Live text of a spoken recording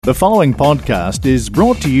The following podcast is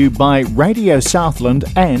brought to you by Radio Southland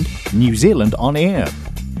and New Zealand On Air.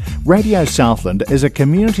 Radio Southland is a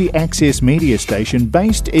community access media station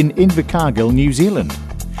based in Invercargill, New Zealand.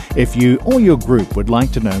 If you or your group would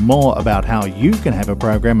like to know more about how you can have a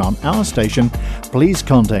program on our station, please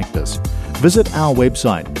contact us. Visit our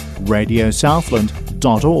website,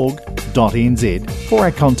 radiosouthland.org.nz, for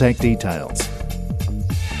our contact details.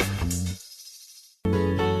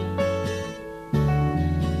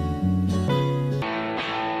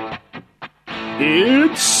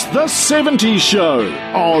 It's the 70s Show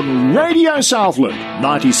on Radio Southland,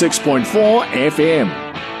 96.4 FM.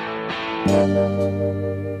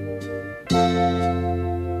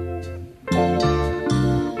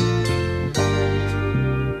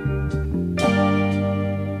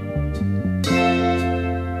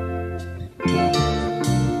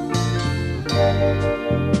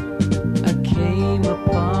 I came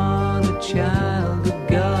upon a child of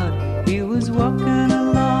God. He was walking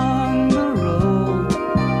along the road.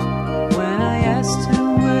 When I asked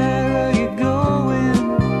him, "Where are you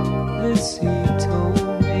going?" this he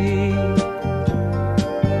told me: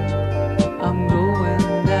 "I'm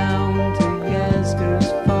going down to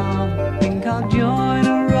Yasgur's farm. Think I'll join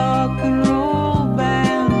a rock and roll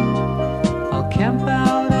band. I'll camp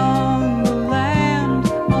out on the land.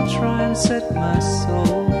 I'll try and set my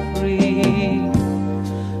soul free.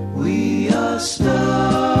 We are stardust,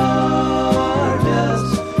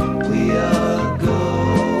 we are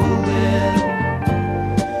golden,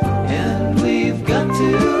 and we've got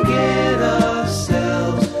to get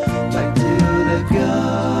ourselves back to the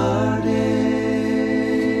garden."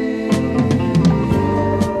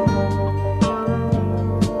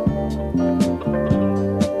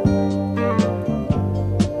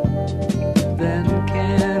 Then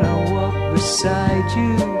can I walk beside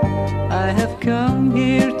you? I have come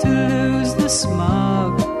here to lose the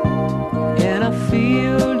smog, and I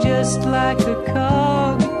feel just like a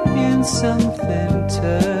cog in something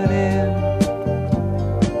turning.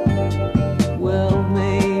 Well,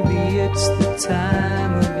 maybe it's the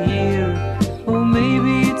time of year, or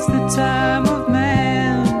maybe it's the time of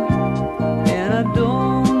man, and I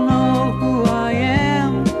don't know who I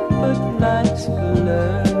am, but life's for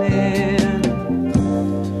learning.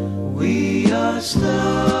 We are stardust,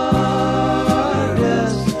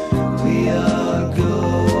 we are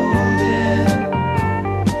golden,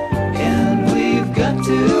 and we've got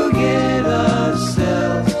to get ourselves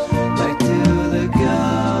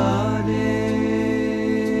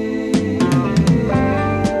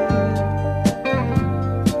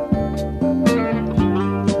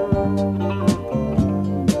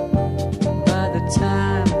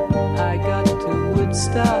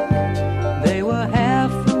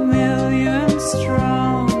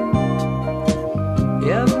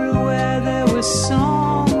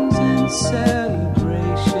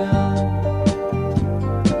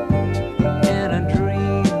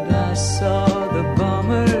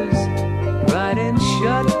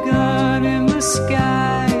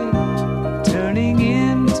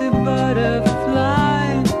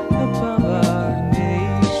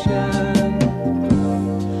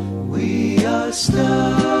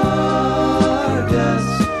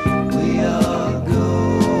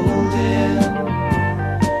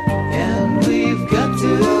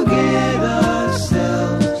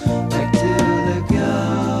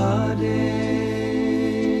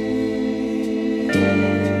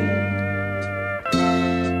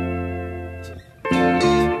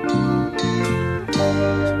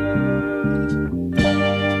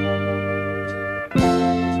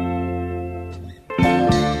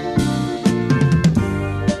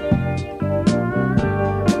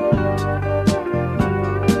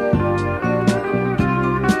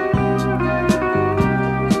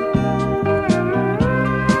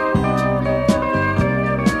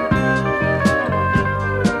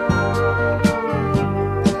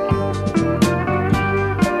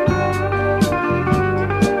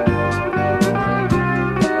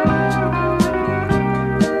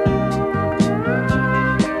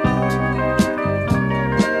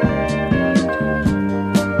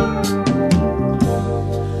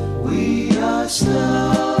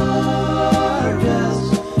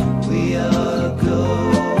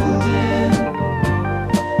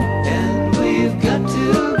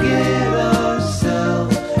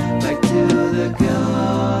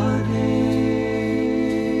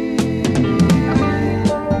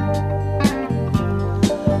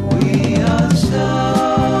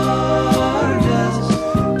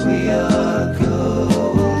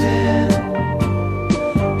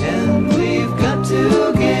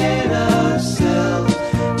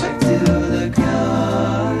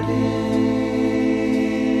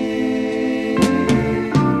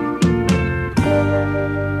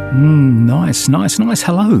Nice.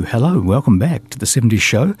 Hello. Welcome back to the 70s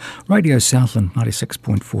Show, Radio Southland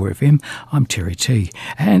 96.4 FM. I'm Terry T.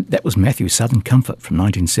 And that was Matthew Southern Comfort from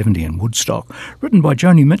 1970 in Woodstock, written by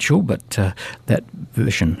Joni Mitchell, but that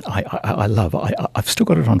version I love. I've still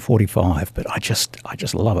got it on 45, but I just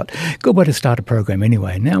love it. Good way to start a program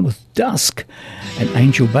anyway. Now with Dusk and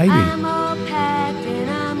Angel Baby. I'm all packed and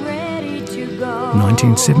I'm ready to go.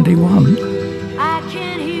 1971. I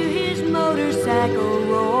can hear his motorcycle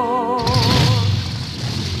roar.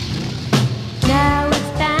 Now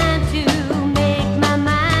it's time to make my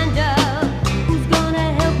mind up. Who's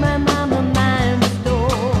gonna help my mama mind the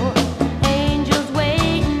store? Angels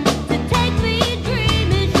waiting to take me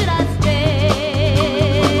dreaming. Should I stay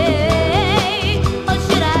or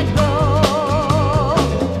should I go?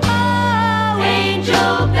 Oh,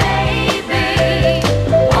 angel baby,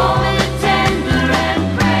 warm and tender and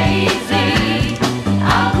crazy.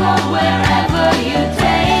 I'll go wherever you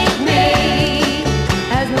take me,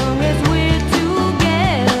 as long as we're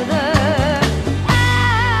together.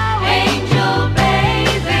 Oh, angel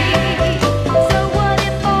baby, so what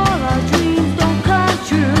if all our dreams don't come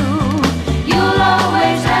true? You'll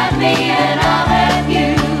always have me and I'll have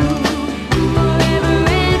you, forever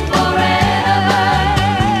and forever.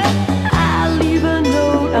 I'll leave a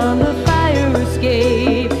note on the fire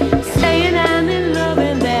escape, saying I'm in love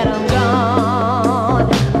and that I'm gone.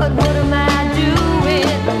 But what am I doing?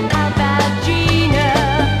 How about Gina?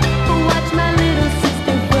 Watch my little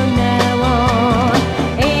sister from now on.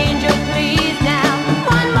 Angel, please now,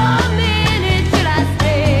 one more minute. Should I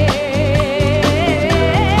stay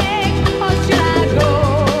or should I go?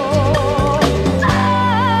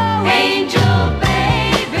 Oh, angel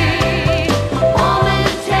baby, warm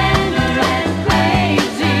and tender and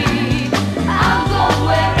crazy. I'll go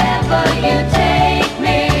wherever you take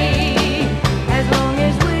me, as long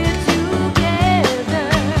as we're together.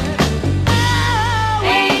 Oh,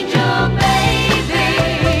 angel baby,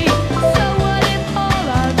 so what if all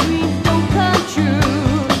our dreams don't come true?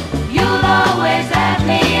 You'll always have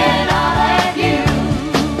me and I'll have you,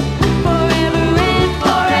 forever and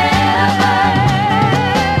forever.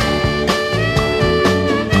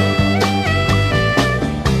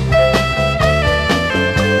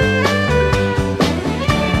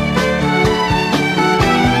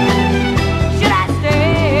 Should I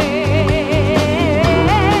stay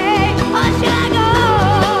or should I go?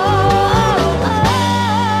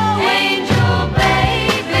 Oh, angel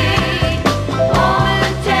baby, warm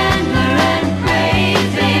and tender and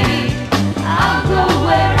crazy. I'll go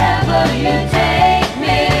wherever you take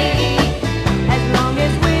me, as long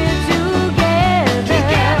as we're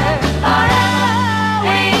together. Forever,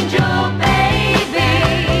 angel baby.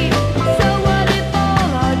 So what if all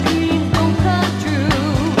our dreams don't come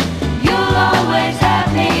true? You'll always have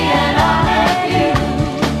me and I'll have you,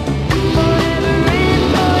 forever and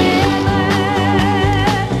forever.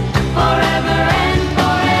 Forever and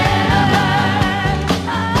forever.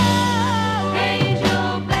 Oh,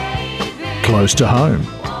 angel baby. Close to home.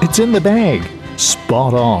 It's in the bag.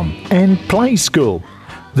 Spot on. And play school.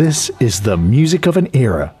 This is the music of an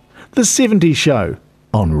era. The 70s Show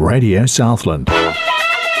on Radio Southland.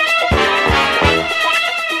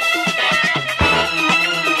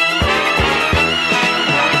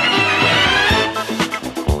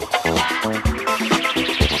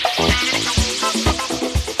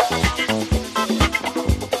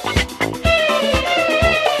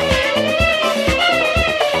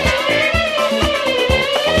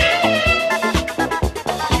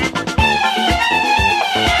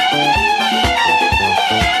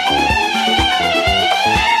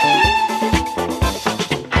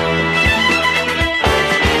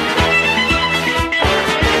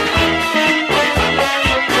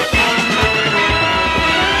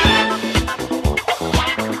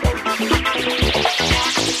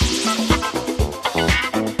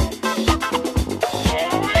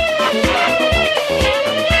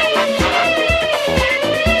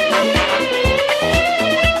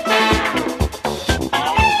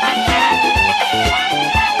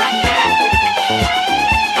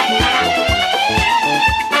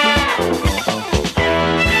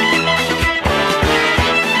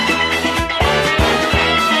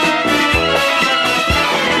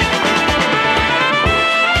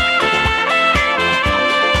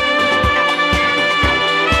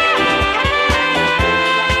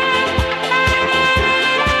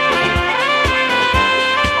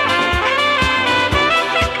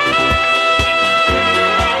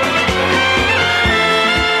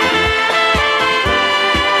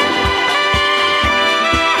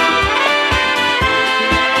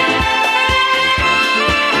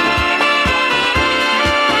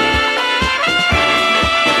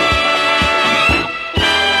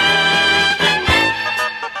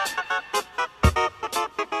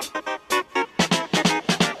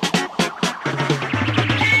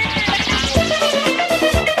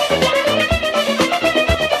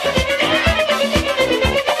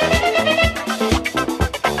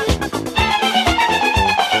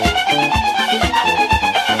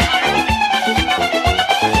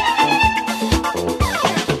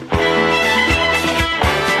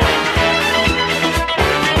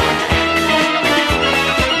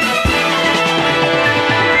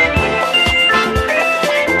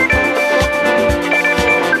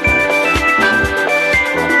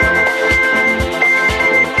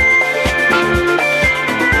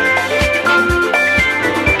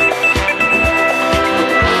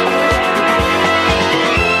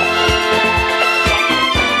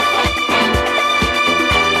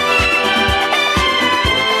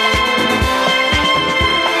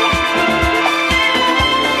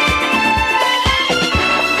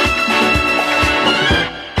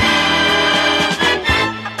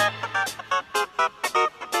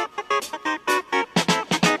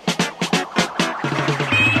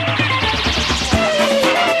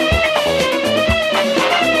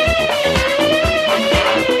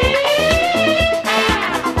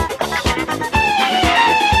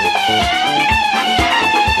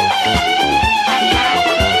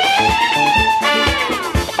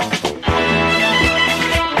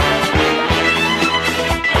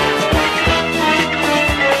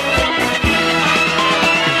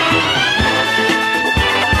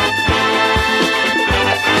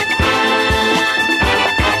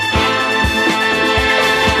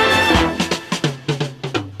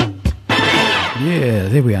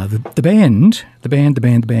 we are. The band.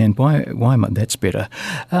 Why am I? That's better.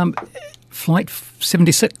 Flight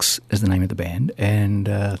 76 is the name of the band,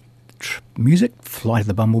 and music, Flight of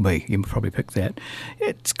the Bumblebee. You probably picked that.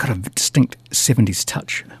 It's got a distinct 70s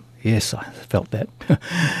touch. Yes, I felt that.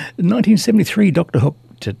 In 1973, Dr. Hook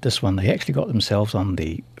did this one. They actually got themselves on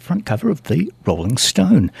the front cover of the Rolling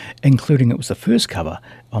Stone, including it was the first cover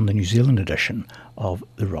on the New Zealand edition of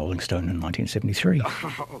the Rolling Stone in 1973.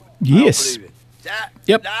 Yes.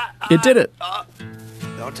 Yep, it did it.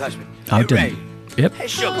 Don't touch me. I Hey, didn't. Ray. Yep, Hey,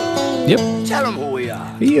 Sugar. yep. Tell them who we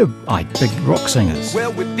are. Yeah, big rock singers.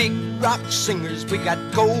 Well, we're big rock singers. We got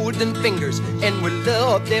golden fingers, and we're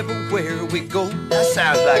loved everywhere we go. That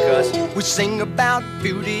sounds like us. We sing about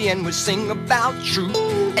beauty, and we sing about truth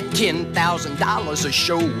at $10,000 a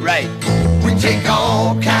show. Right. We take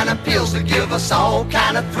all kind of pills to give us all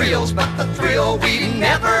kind of thrills, but the thrill we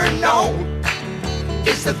never know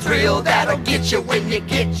is the thrill that'll get you when you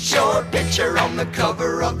get your picture on the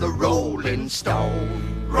cover of the Rolling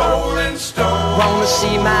Stone. Rolling Stone. Wanna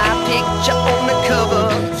see my picture on the cover?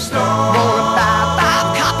 Stone. Wanna buy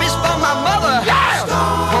 5 copies for my mother? Yeah.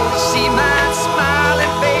 Wanna see my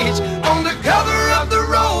smiling face on the cover of the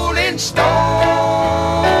Rolling Stone?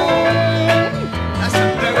 That's a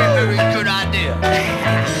very, very good idea.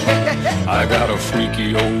 I got a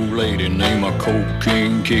freaky old lady named a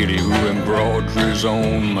Cocaine Kitty who embroiders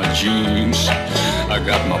on my jeans. I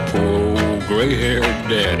got my poor old gray-haired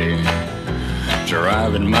daddy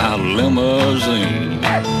driving my limousine.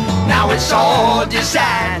 Now it's all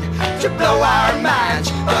designed to blow our minds,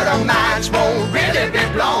 but our minds won't really be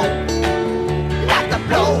blown. Like the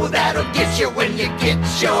blow that'll get you when you get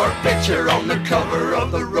your picture on the cover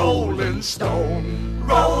of the Rolling Stone.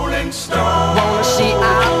 Rolling Stone. Wanna see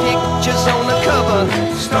our pictures on the cover?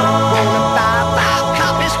 Stone. Wanna buy 5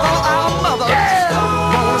 copies for our mother? Yeah.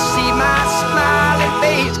 Wanna see my smiling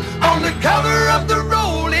face on the cover of the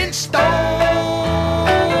Rolling Stone?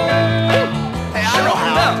 Hey, I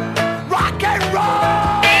don't know. Rock and roll!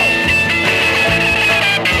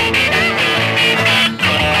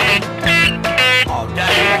 Oh,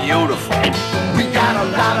 that's beautiful. We got a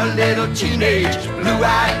lot of little teenage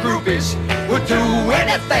blue-eyed groupies who'll do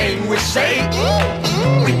anything we say.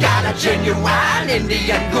 We got a genuine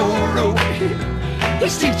Indian guru.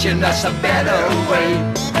 He's teaching us a better way.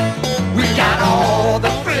 We got all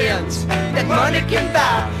the friends that money can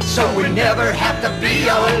buy, so we never have to be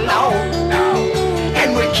alone.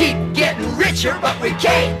 And we keep getting richer, but we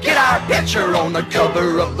can't get our picture on the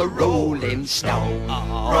cover of the Rolling Stone.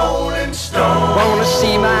 Rolling Stone. Wanna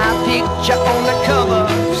see my picture on the cover?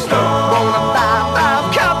 Stone. Wanna buy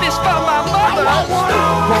 5 copies for my mother?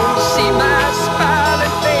 Wanna see my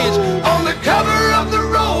smiling face on the cover of the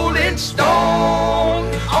Rolling Stone?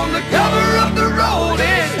 On the cover of the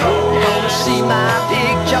Rolling Stone. Wanna see my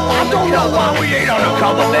picture on the cover? I don't know why we ain't on the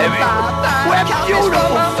cover, baby. We're beautiful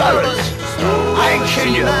fellas. I ain't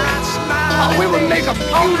kidding you. Oh, we would make a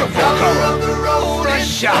beautiful cover. Fresh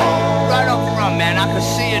shot. Right up front, man. I can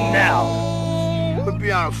see it now. We'd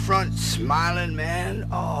be on the front smiling, man.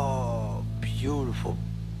 Oh, beautiful.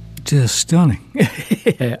 Just stunning.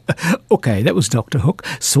 Okay, that was Dr. Hook.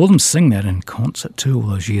 Saw them sing that in concert too all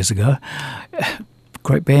those years ago.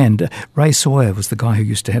 Great band. Ray Sawyer was the guy who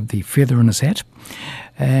used to have the feather in his hat,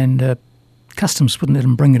 and Customs wouldn't let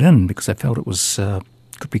him bring it in because they felt it was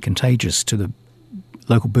could be contagious to the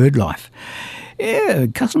local bird life. Yeah,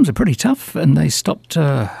 Customs are pretty tough, and they stopped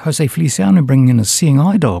Jose Feliciano bringing in a seeing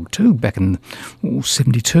eye dog too back in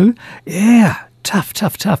 72. Yeah, tough.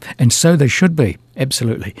 And so they should be,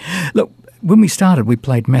 absolutely. Look, when we started, we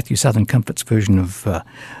played Matthew Southern Comfort's version of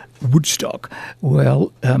Woodstock.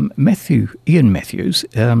 Well, Ian Matthews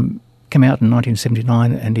came out in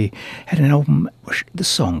 1979, and he had an album which this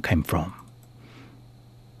song came from,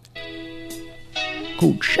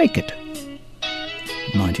 called Shake It,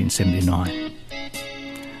 1979.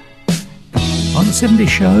 On the 70s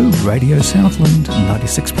Show, Radio Southland,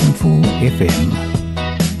 96.4 FM.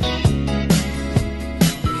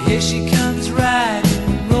 Here she comes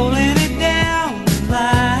riding, rolling it down the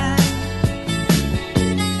line,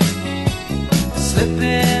 slipping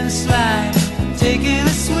and sliding, taking a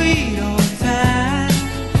sweet old time,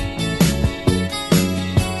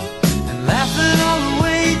 and laughing all the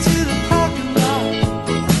way to the parking lot,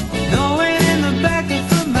 knowing in the back of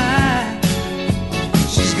her mind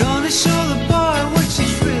she's gonna show the boy what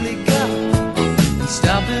she's really got, and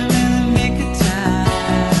stop him in the nick of time.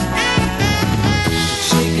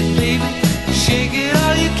 Shake it, baby, shake it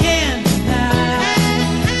all you can tonight.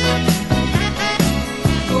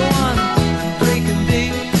 Go on, break 'em,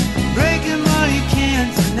 baby, break 'em all you can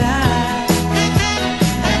tonight.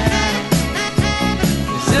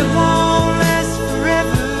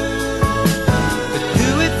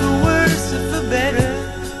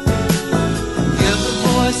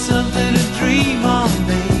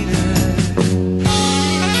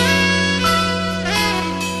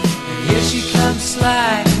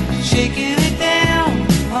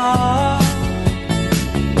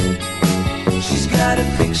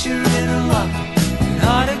 picture in her locker, an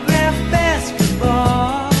autographed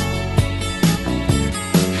basketball.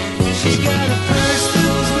 She's got a purse that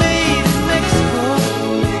was made in Mexico,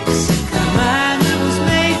 a mind that was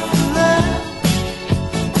made for love.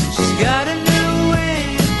 She's got a new way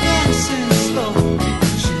of dancing slow.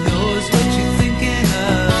 She knows what you're thinking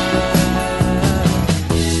of.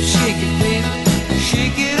 So shake it, baby,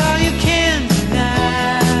 shake it all you can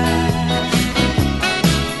tonight.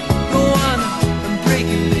 Go on and break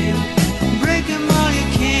it, baby, break 'em all you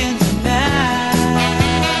can tonight.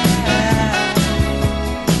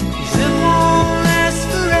 'Cause it won't last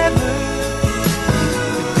forever.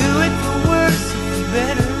 Do it for worse or for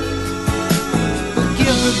better. But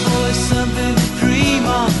give the boy something to dream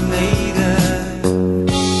on later.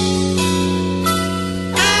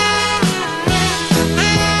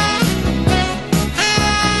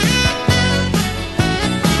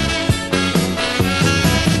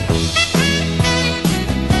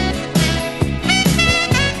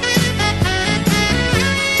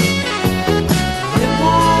 It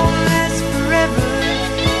won't last forever.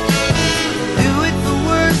 Do it for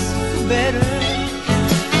worse or for better.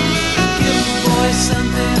 Give the boy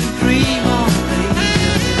something to dream on later.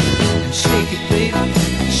 And shake it, baby,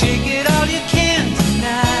 shake it all you can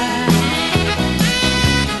tonight.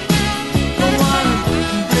 Go on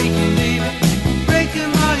and break it, baby, break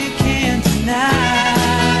 'em all you can tonight.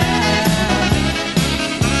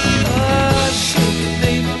 Oh, shake it,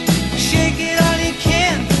 baby, shake it all you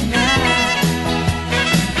can tonight.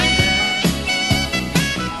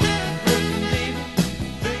 Break 'em, baby,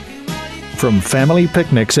 break 'em all you can. From family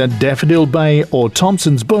picnics at Daffodil Bay or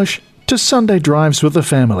Thompson's Bush to Sunday drives with the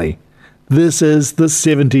family, this is The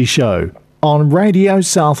 70s Show on Radio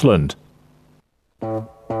Southland.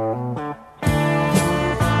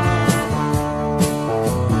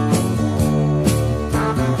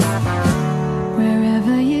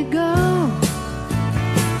 Wherever you go,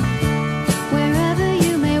 wherever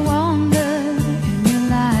you may wander in your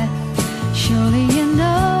life, surely you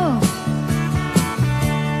know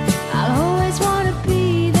I'll always want to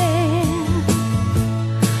be there,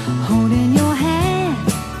 holding your hand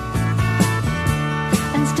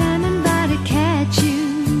and standing by to catch you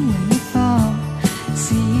when you fall.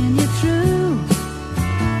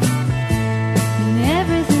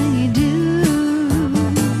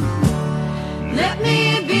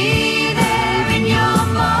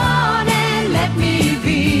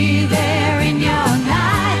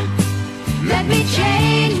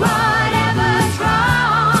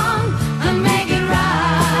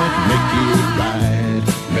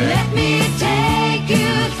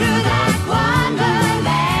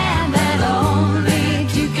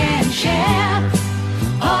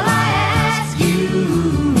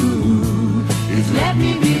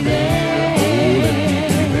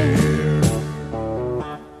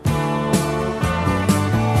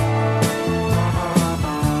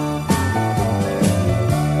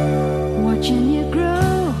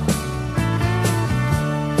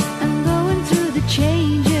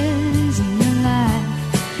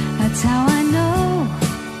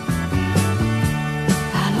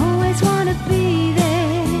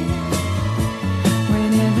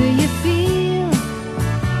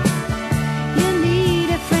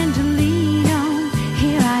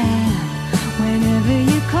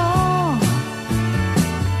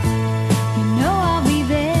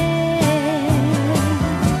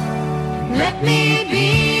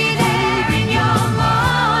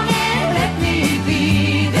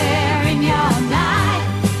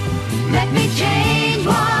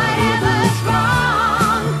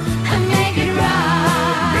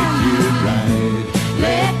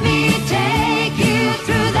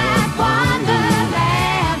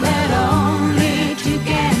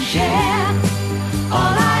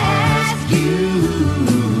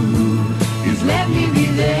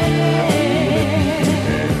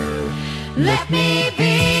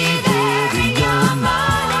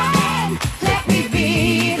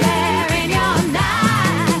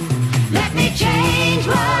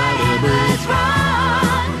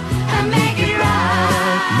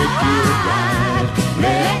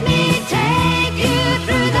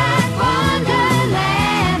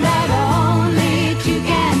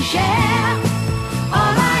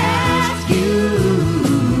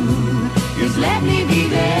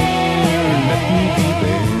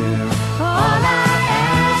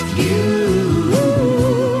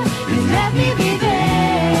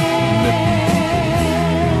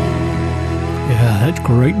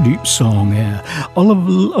 great deep song.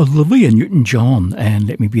 Olivia Newton-John and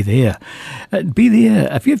Let Me Be There. Be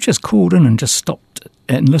there. If you've just called in and just stopped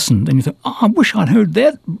and listened and you think, oh, I wish I'd heard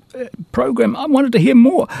that program. I wanted to hear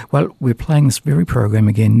more. Well, we're playing this very program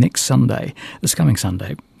again next Sunday, this coming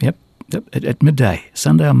Sunday. Yep. At midday,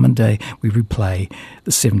 Sunday on midday, we replay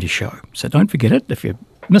the 70s show. So don't forget it. If you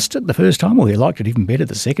missed it the first time or you liked it even better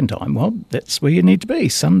the second time, well, that's where you need to be,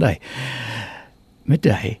 Sunday,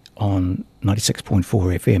 midday on 96.4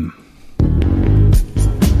 FM.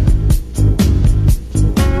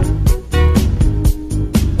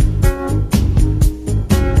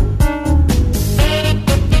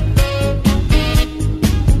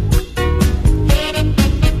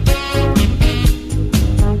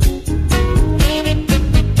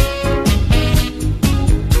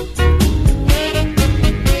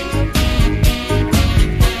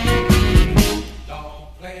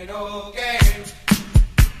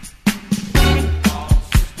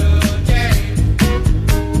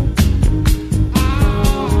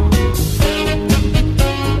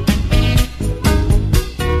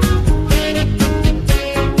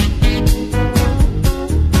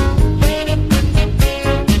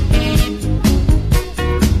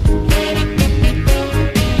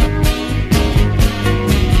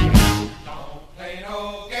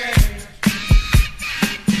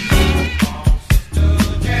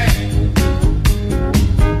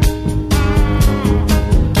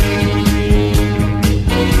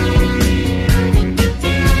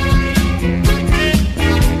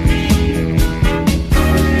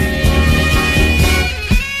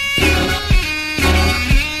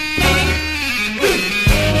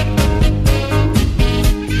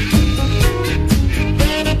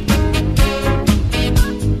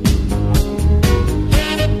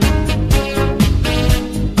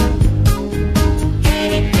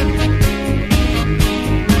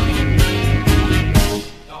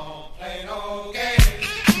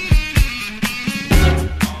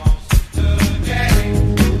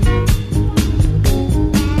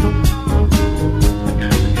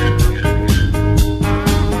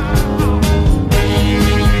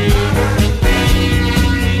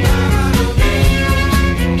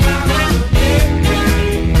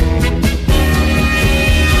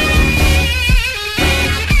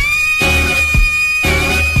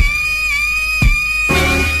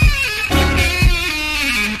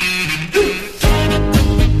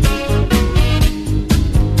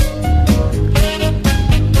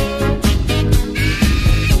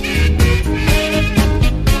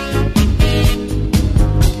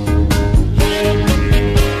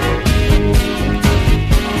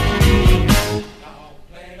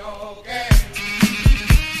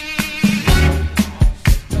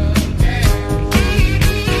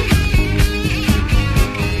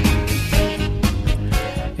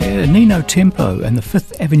 Nino Tempo and the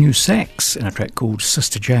Fifth Avenue Sax in a track called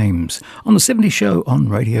Sister James on the 70s show on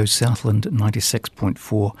Radio Southland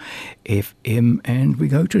 96.4 FM, and we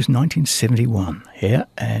go to 1971 here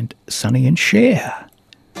and Sonny and Cher.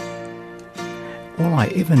 All I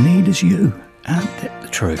ever need is you. Ain't that the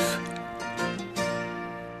truth?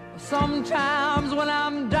 Sometimes when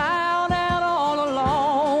I'm down and all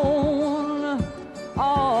alone,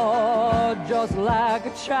 oh, just like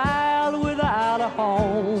a child without a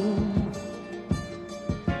home,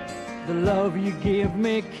 the love you give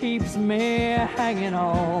me keeps me hanging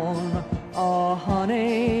on. Oh,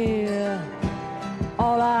 honey,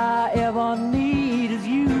 all I ever need is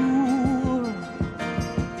you.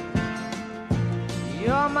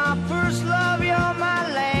 You're my first love, you're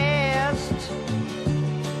my last.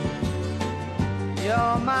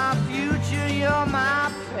 You're my future, you're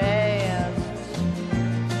my past.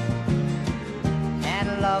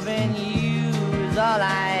 And loving you is all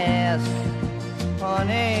I ask,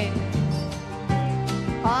 honey.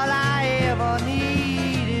 All I ever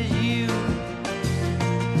need is you.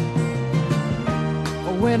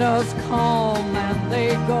 Winters come and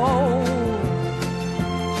they go,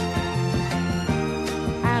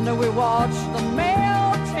 and we watch the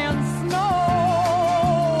melting snow.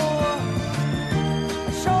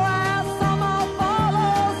 Sure as summer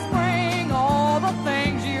follows spring, all the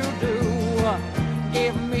things you do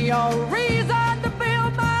give me a reason to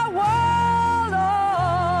build my world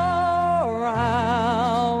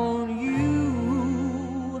around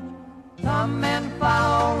you. Come and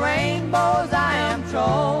follow rainbows, I am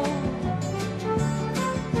told.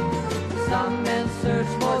 Some men search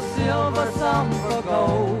for silver, some for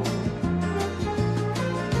gold.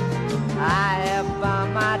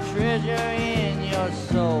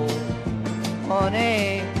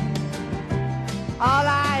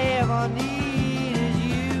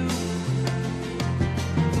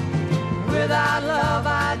 Without love,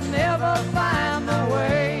 I'd never find a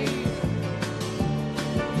way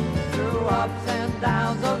through ups and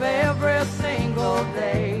downs of every single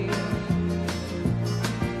day.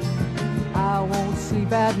 I won't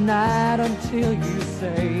sleep at night until you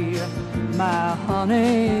say, my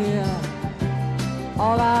honey,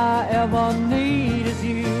 all I ever need is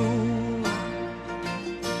you.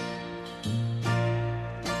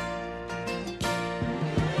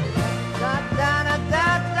 Da da da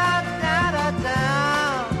da da da da da.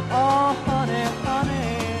 Oh honey,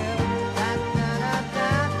 honey. Da da da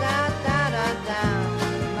da da da da da.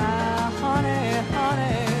 My honey,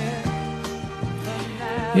 honey.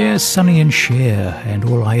 Yes, Sonny and Cher, and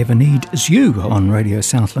All I Ever Need Is You on Radio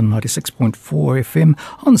Southland 96.4 FM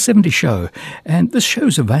on 70 Show. And this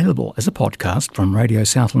show's available as a podcast from Radio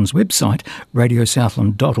Southland's website,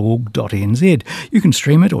 radiosouthland.org.nz. You can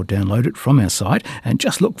stream it or download it from our site and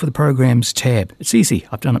just look for the Programs tab. It's easy,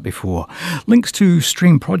 I've done it before. Links to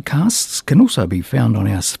stream podcasts can also be found on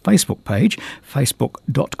our Facebook page,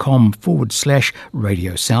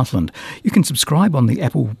 facebook.com/Radio Southland. You can subscribe on the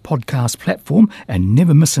Apple Podcast platform and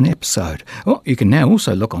never miss an episode. Well, you can now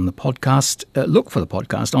also look on the podcast. Look for the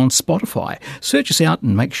podcast on Spotify. Search us out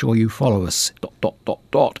and make sure you follow us. ...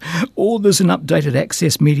 Or there's an updated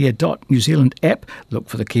accessmedia.new Zealand app. Look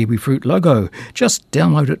for the kiwi fruit logo. Just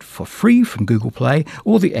download it for free from Google Play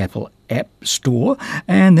or the Apple App Store,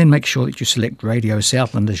 and then make sure that you select Radio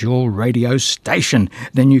Southland as your radio station.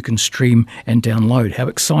 Then you can stream and download. How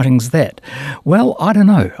exciting is that? Well, I don't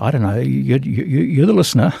know. You're the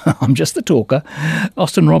listener. I'm just the talker.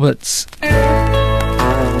 Austin Roberts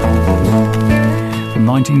from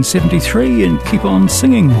 1973, and Keep On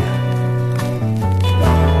Singing.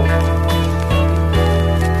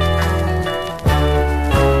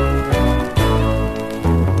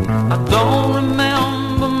 I don't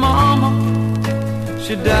remember Mama,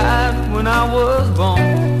 she died when I was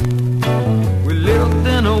born. We lived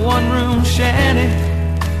in a one-room shanty,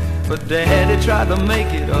 but Daddy tried to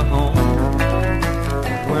make it a home.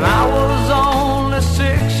 When I was only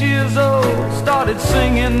 6 years old, started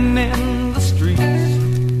singing in the streets,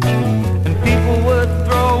 and people would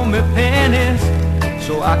throw me pennies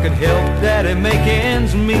so I could help Daddy make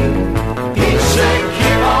ends meet. He'd say,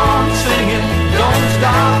 keep on singing, don't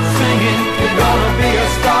stop singing, you're gonna be a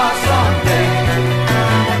star someday.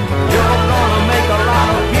 You're gonna make a lot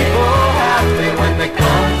of people happy when they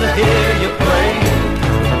come to hear you play.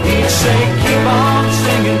 He'd say, keep on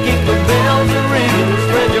singing, keep the bells a-ringing,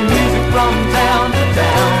 spread your music from town to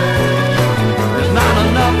town. There's not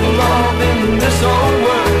enough love in this old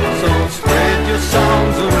world, so spread your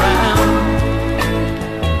songs around.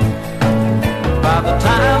 By the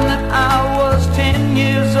time that I was 10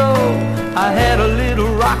 years old, I had a little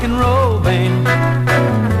rock and roll band,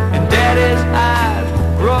 and Daddy's eyes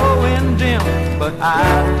were growing dim, but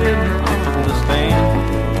I didn't understand.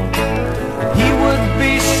 He would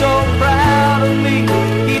be so proud of me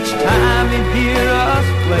each time he'd hear us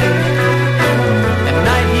play. At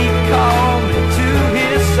night he'd call me to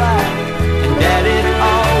his side, and Daddy'd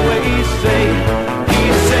always say,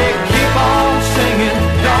 he'd say, keep on singing,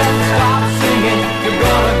 don't stop singing, you're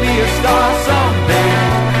gonna be a star someday.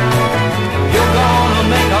 You're gonna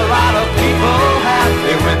make a lot of people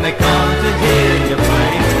happy when they come to hear you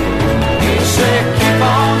play. He'd say, keep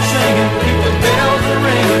on singing, keep the bells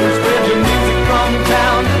a-ringing, spread your music from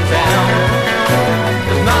town to town.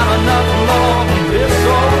 There's not enough love in this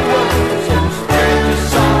old world, so spread your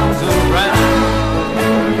songs around.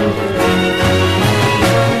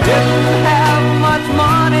 Didn't have much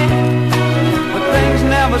money, but things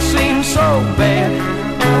never seemed so bad,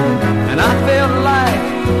 and I felt like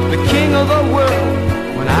the king of the world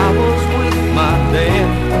when I was with my dad.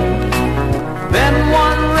 Then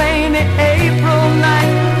one rainy April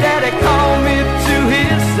night, Daddy called me to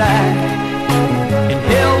his side and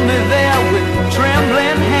held me there with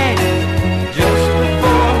trembling hands just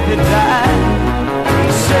before he died.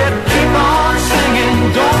 He said, keep on singing,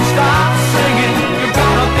 don't stop singing, you're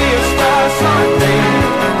gonna be a star someday.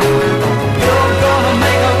 You're gonna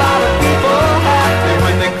make a lot of people happy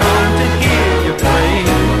when they come to hear you play.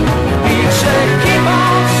 He'd say, keep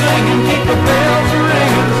on singing, keep the bells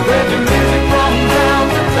ringing, spread your music from town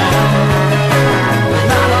to town. There's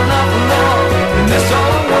not enough love in this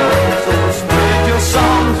old world, so spread your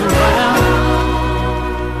songs around.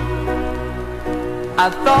 I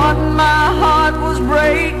thought my heart was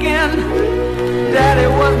breaking, Daddy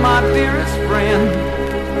was my dearest friend.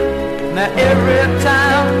 Now every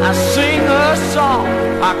time I sing a song,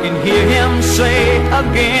 I can hear him say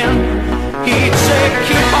again. He'd say,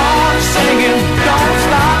 keep on singing, don't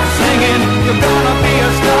stop singing, you're gonna be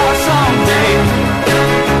a star someday.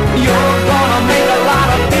 You're gonna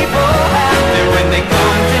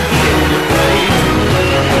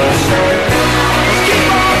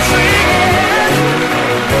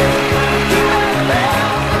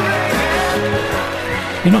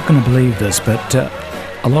going to believe this, but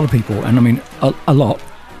a lot of people, and I mean a lot,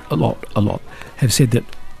 have said that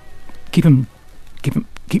keep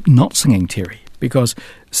not singing, Terry, because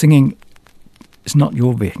singing is not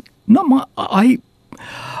your thing. Not my.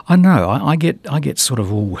 I know. I get sort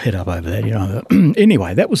of all hit up over that, you know.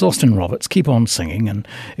 Anyway, that was Austin Roberts. Keep on singing, and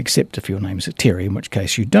except if your name's Terry, in which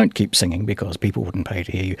case you don't keep singing because people wouldn't pay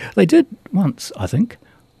to hear you. They did once, I think.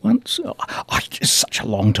 Once, just such a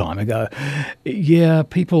long time ago. Yeah,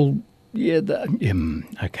 people. Yeah,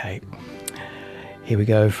 okay. Here we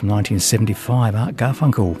go from 1975. Art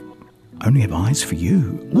Garfunkel. Only Have Eyes for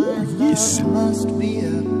You. Ooh, yes. Must be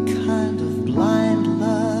a kind of blind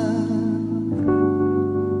love.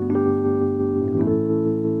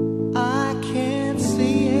 I can't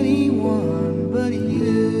see anyone but you.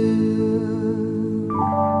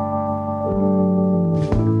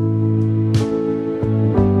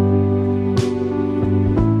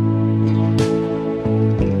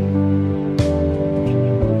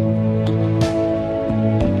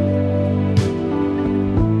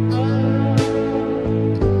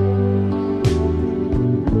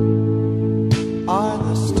 Are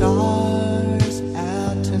the stars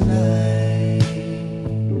out tonight?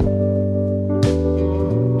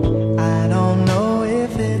 I don't know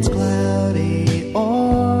if it's cloudy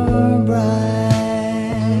or bright.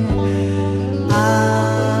 I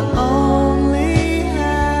only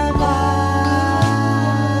have eyes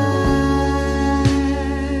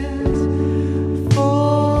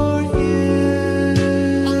for you,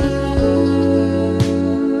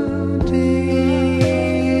 dear.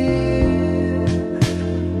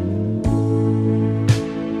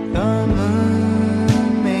 The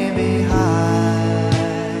moon may be high,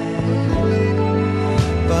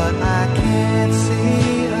 but I can't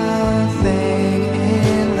see a thing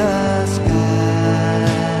in the sky,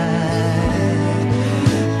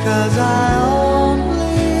 'cause I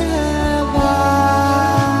only have eyes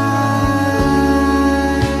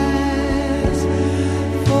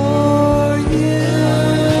for you.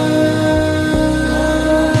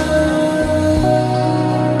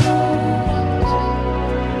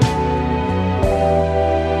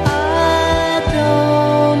 I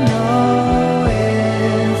don't know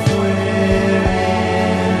if we're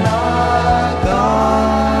in our garden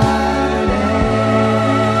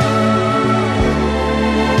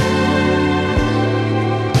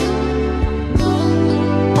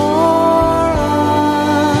or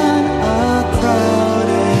on a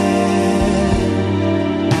crowded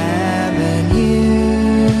avenue.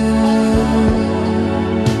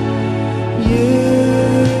 You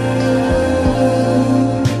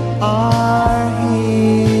are here,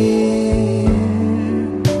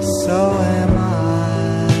 so am I.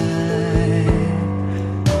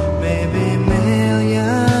 Maybe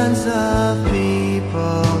millions of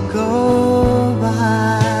people go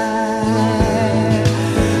by,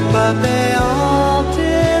 but they all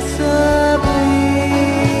disappear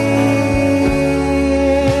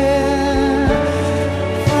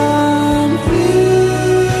from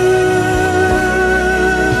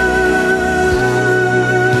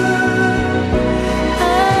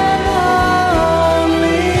and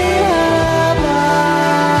only have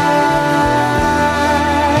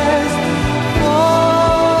eyes for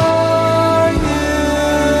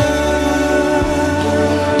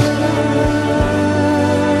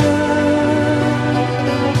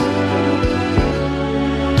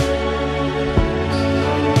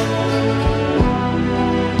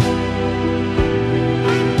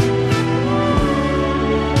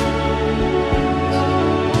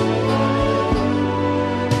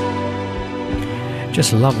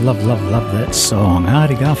Just love that song.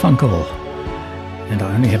 Artie Garfunkel. And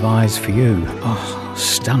I Only Have Eyes for You. Oh,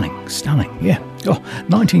 stunning. Yeah. Oh,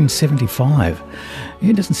 1975. Yeah,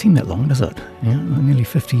 it doesn't seem that long, does it? Yeah, nearly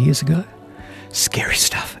 50 years ago. Scary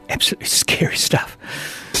stuff. Absolutely scary stuff.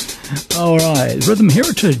 All right. Rhythm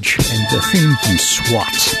Heritage and the theme from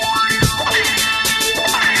SWAT.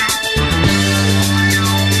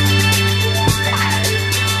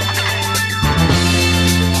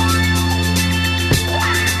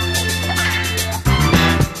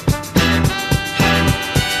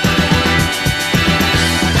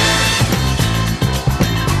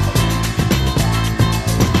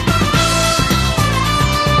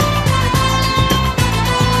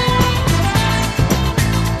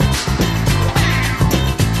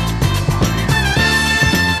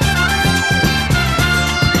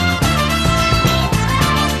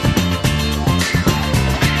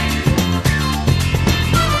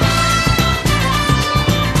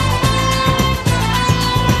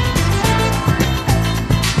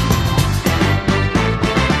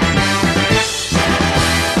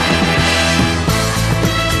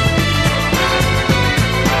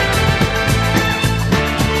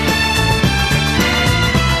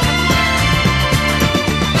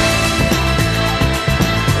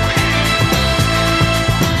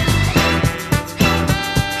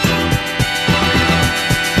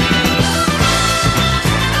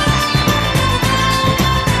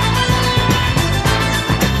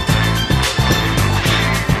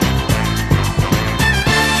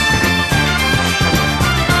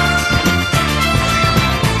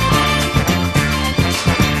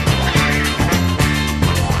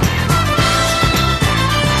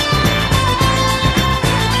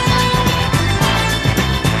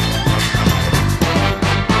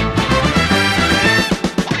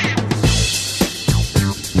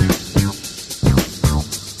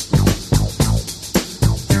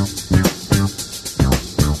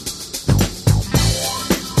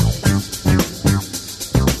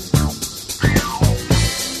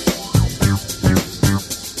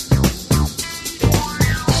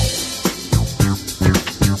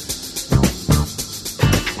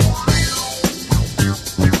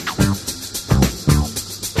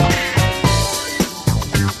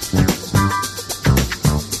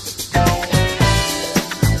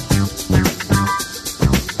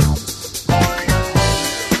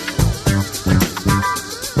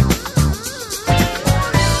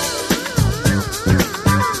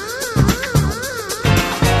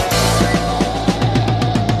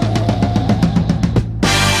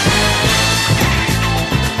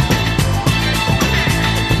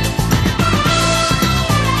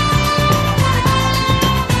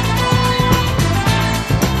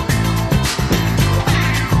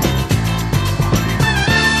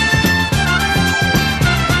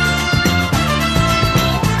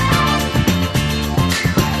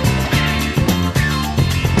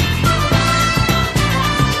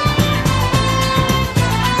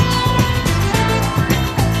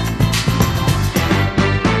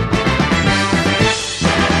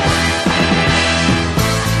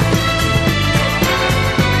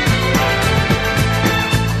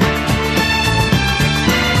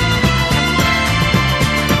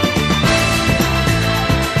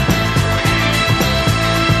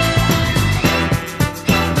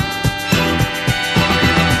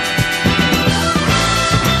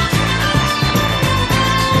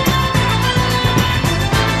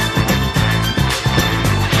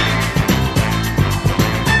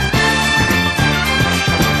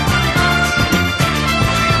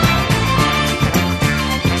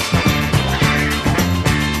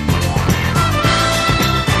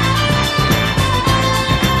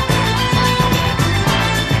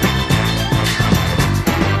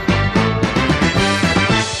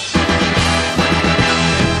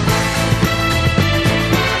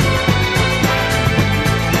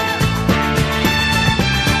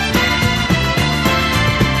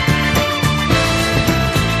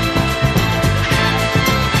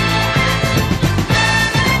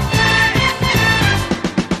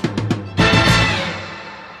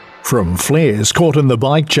 From flares caught in the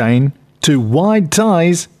bike chain to wide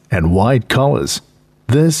ties and wide collars,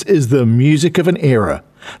 this is the music of an era.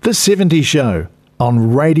 The 70s Show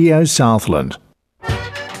on Radio Southland.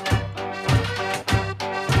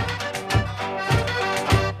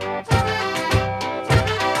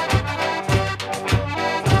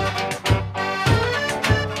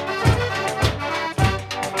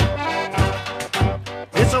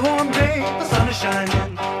 It's a warm day, the sun is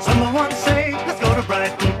shining. Someone say, let's go to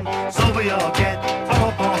Brighton. So we all get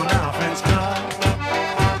up on our friend's car.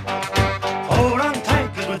 Hold on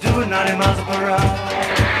tight, cause we're doing 90 miles per hour.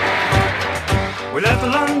 We left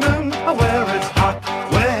London, where it's hot.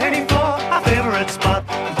 We're heading for our favorite spot.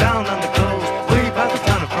 Down on the coast, way past the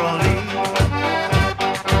town of Crawley,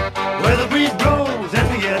 where the breeze blows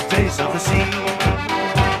and the air tastes of the sea.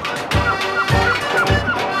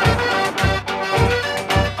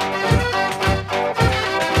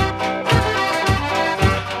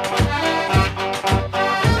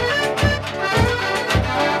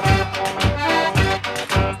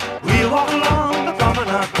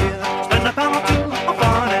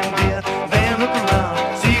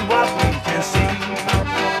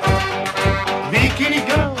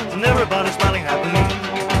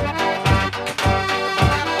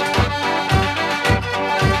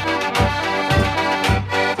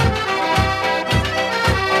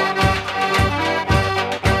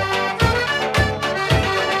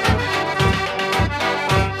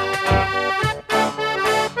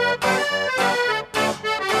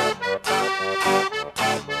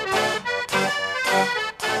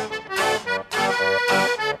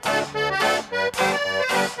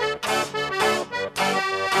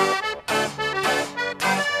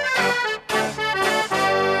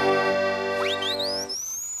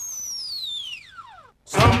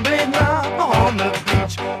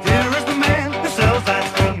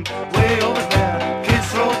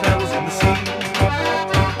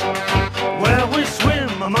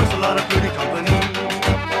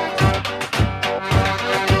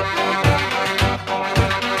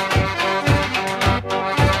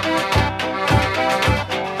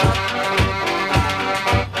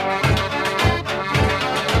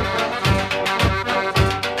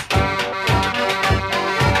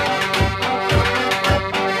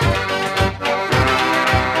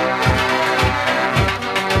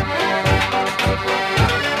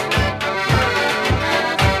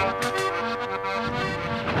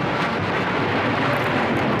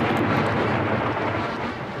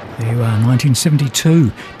 There you are,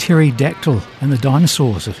 1972, Pterodactyl and the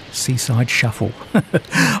Dinosaurs of Seaside Shuffle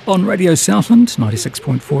on Radio Southland,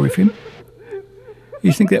 96.4 FM.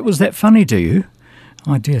 You think that was that funny, do you?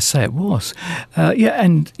 I dare say it was. Yeah,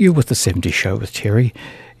 and you're with the 70s Show with Terry.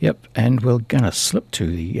 Yep, and we're going to slip to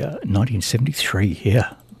the 1973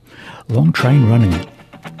 here. Long Train Running.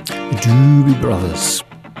 The Doobie Brothers.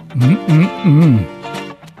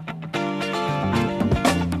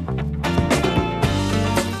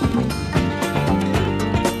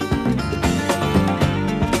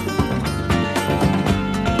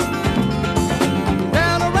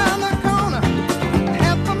 Down around the corner,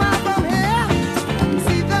 half a mile from here,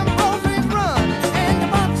 see them roses run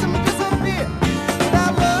and watch them disappear.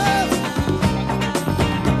 Without love,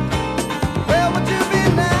 where would you be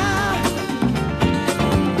now?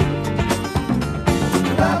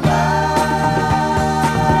 Without love.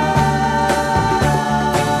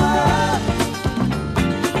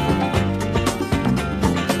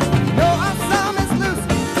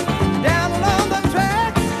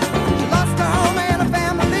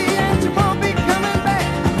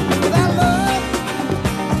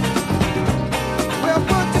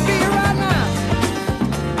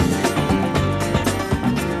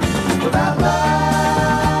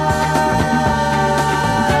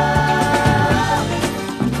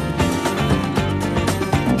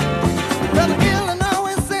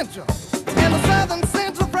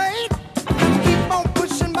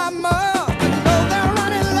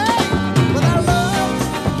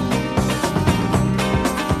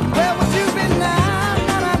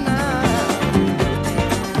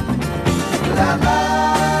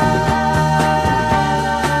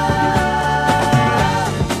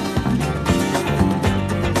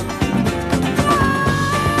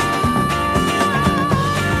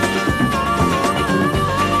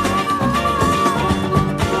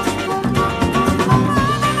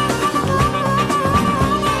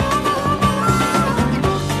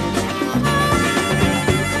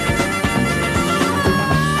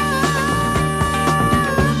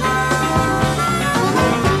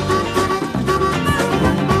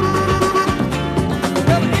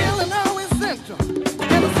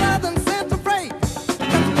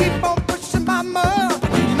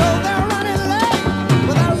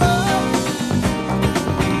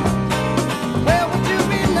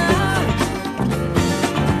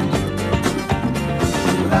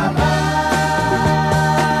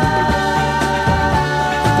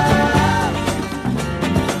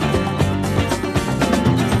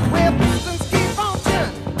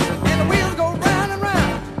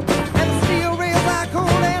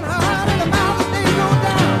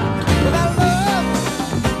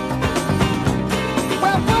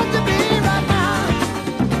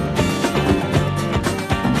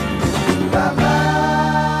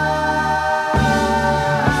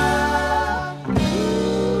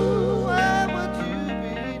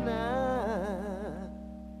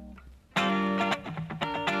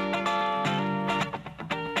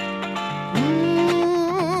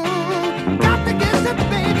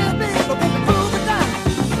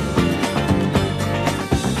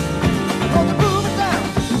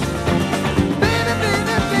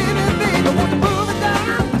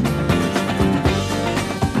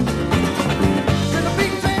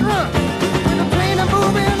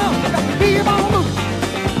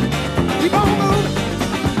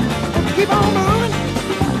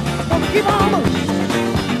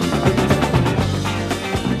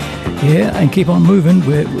 Yeah, and keep on moving.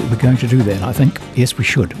 We're going to do that, I think. Yes, we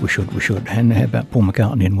should. And how about Paul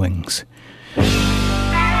McCartney and Wings?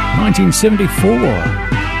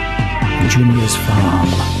 1974, Junior's Farm.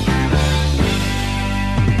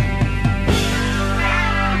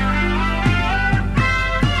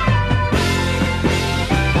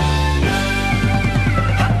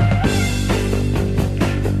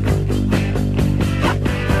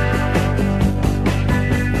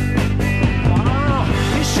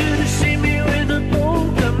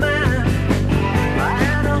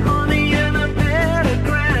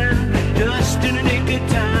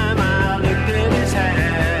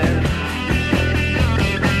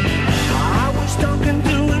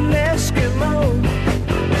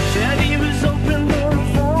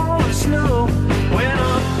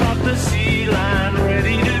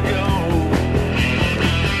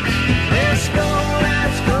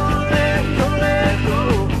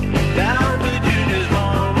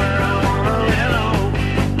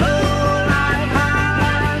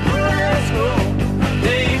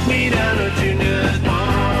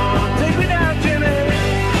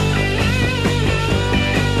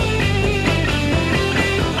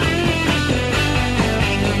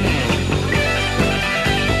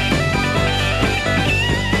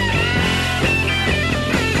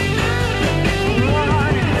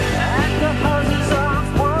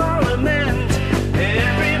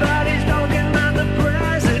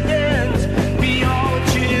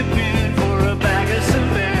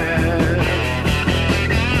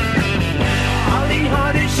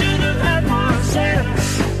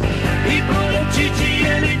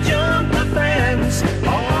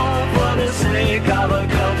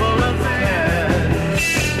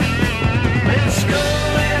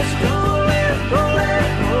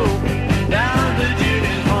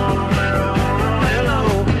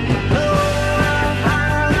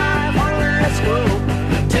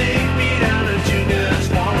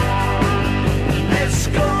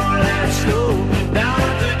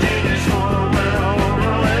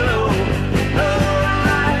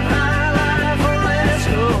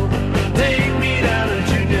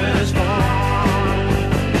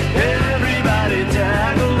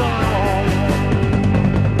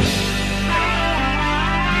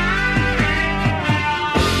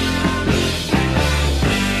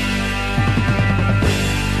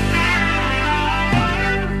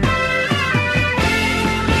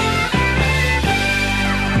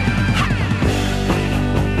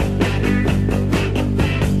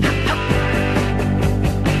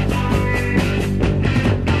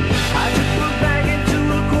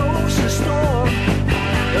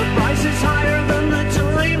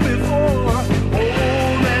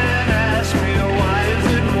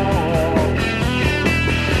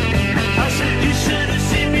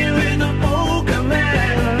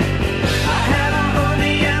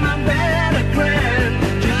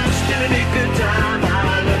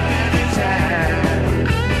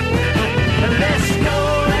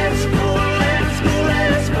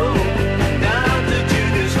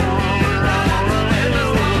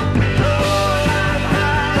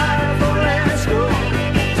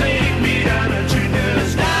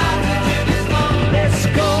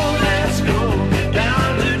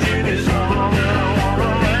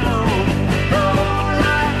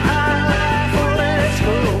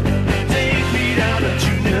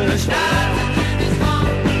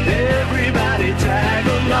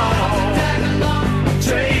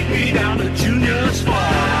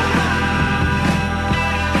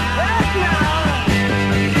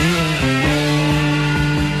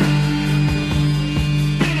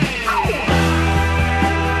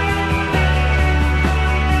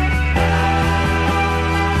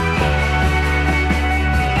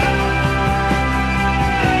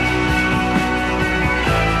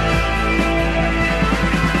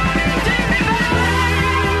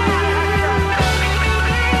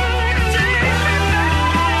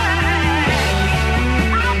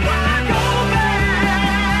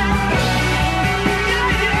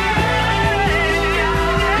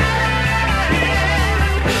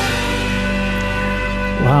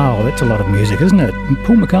 Wow, that's a lot of music, isn't it?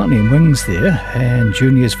 Paul McCartney and Wings there, and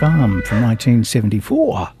Junior's Farm from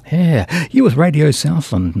 1974. Yeah, you with Radio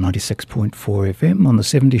Southland, 96.4 FM on the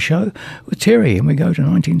 70 Show with Terry, and we go to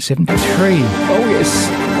 1973. Oh yes,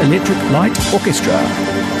 Electric Light Orchestra.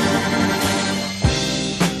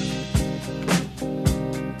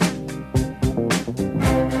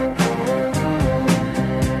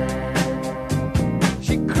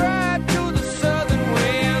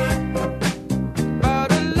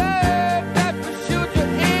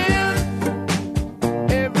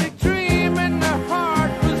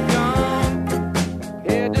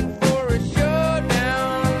 Heading for a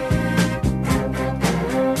showdown.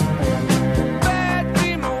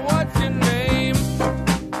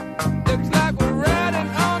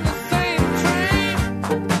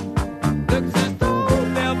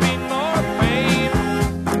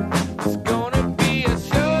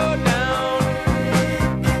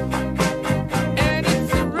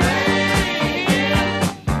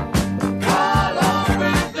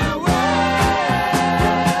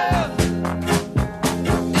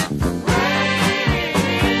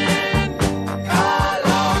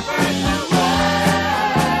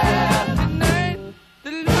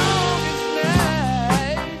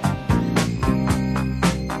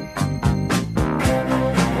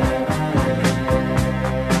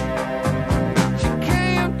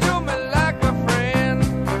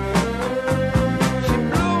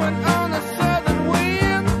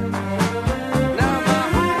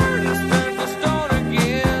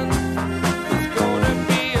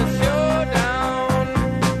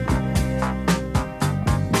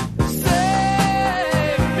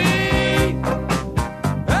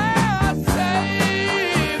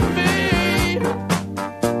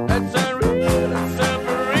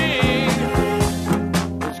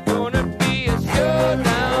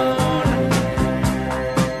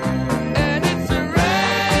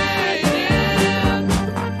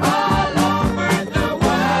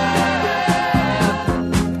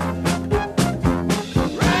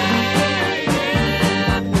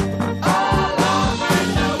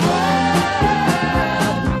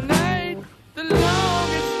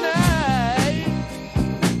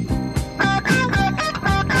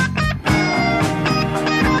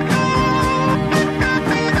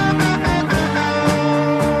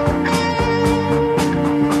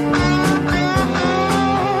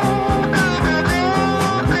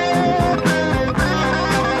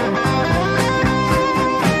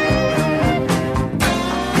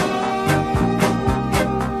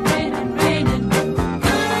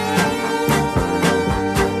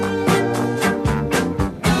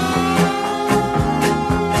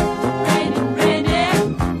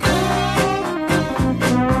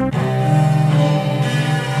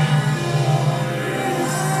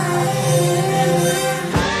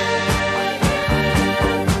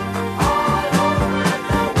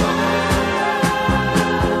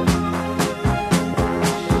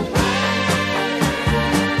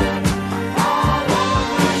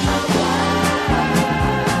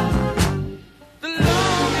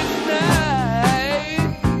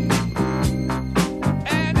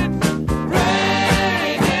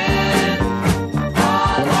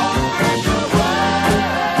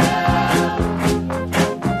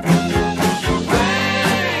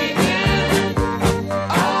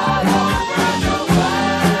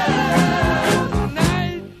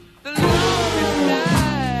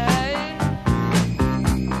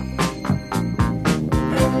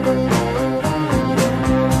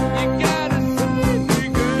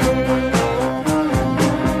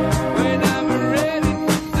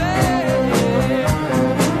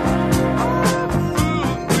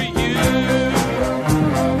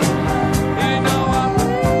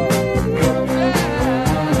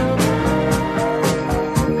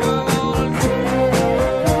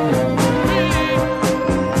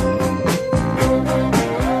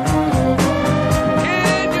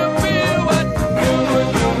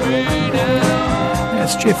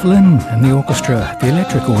 Flynn and the orchestra, the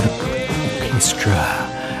Electric Orchestra,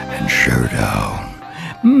 and Showdown.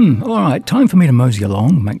 All right, time for me to mosey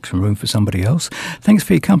along, make some room for somebody else. Thanks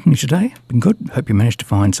for your company today. Been good. Hope you managed to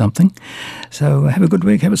find something. So have a good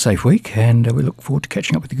week, have a safe week, and we look forward to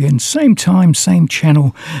catching up with you again, same time, same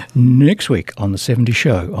channel, next week on The 70s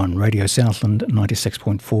Show on Radio Southland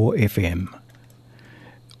 96.4 FM.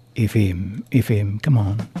 FM, come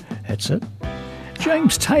on. That's it.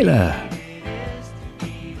 James Taylor.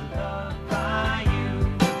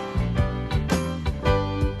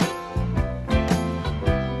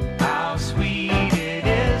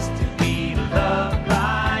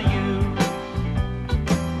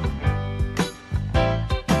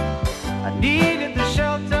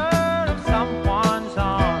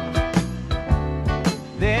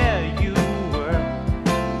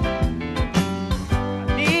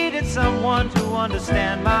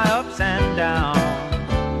 Understand my ups and downs.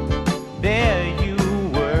 There you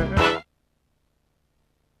were.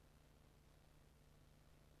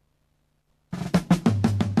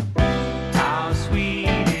 How sweet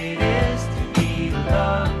it is to be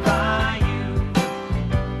loved by you.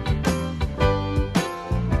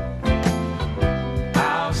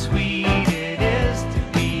 How sweet it is to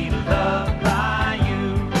be loved by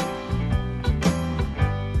you.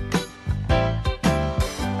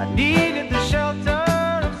 I needed the shelter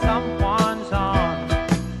of someone's arms.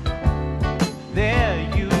 There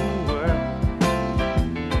you were.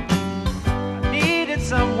 I needed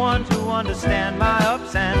someone to understand my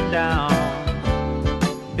ups and downs.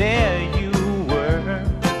 There you were.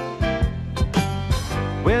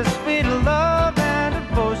 With sweet love and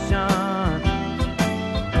devotion,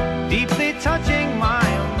 deeply touching my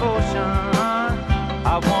emotion.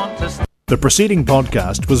 I want to The preceding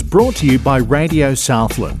podcast was brought to you by Radio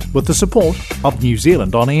Southland with the support of New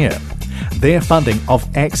Zealand On Air. Their funding of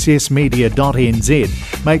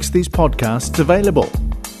accessmedia.nz makes these podcasts available.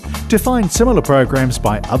 To find similar programs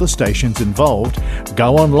by other stations involved,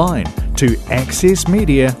 go online to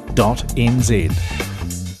accessmedia.nz.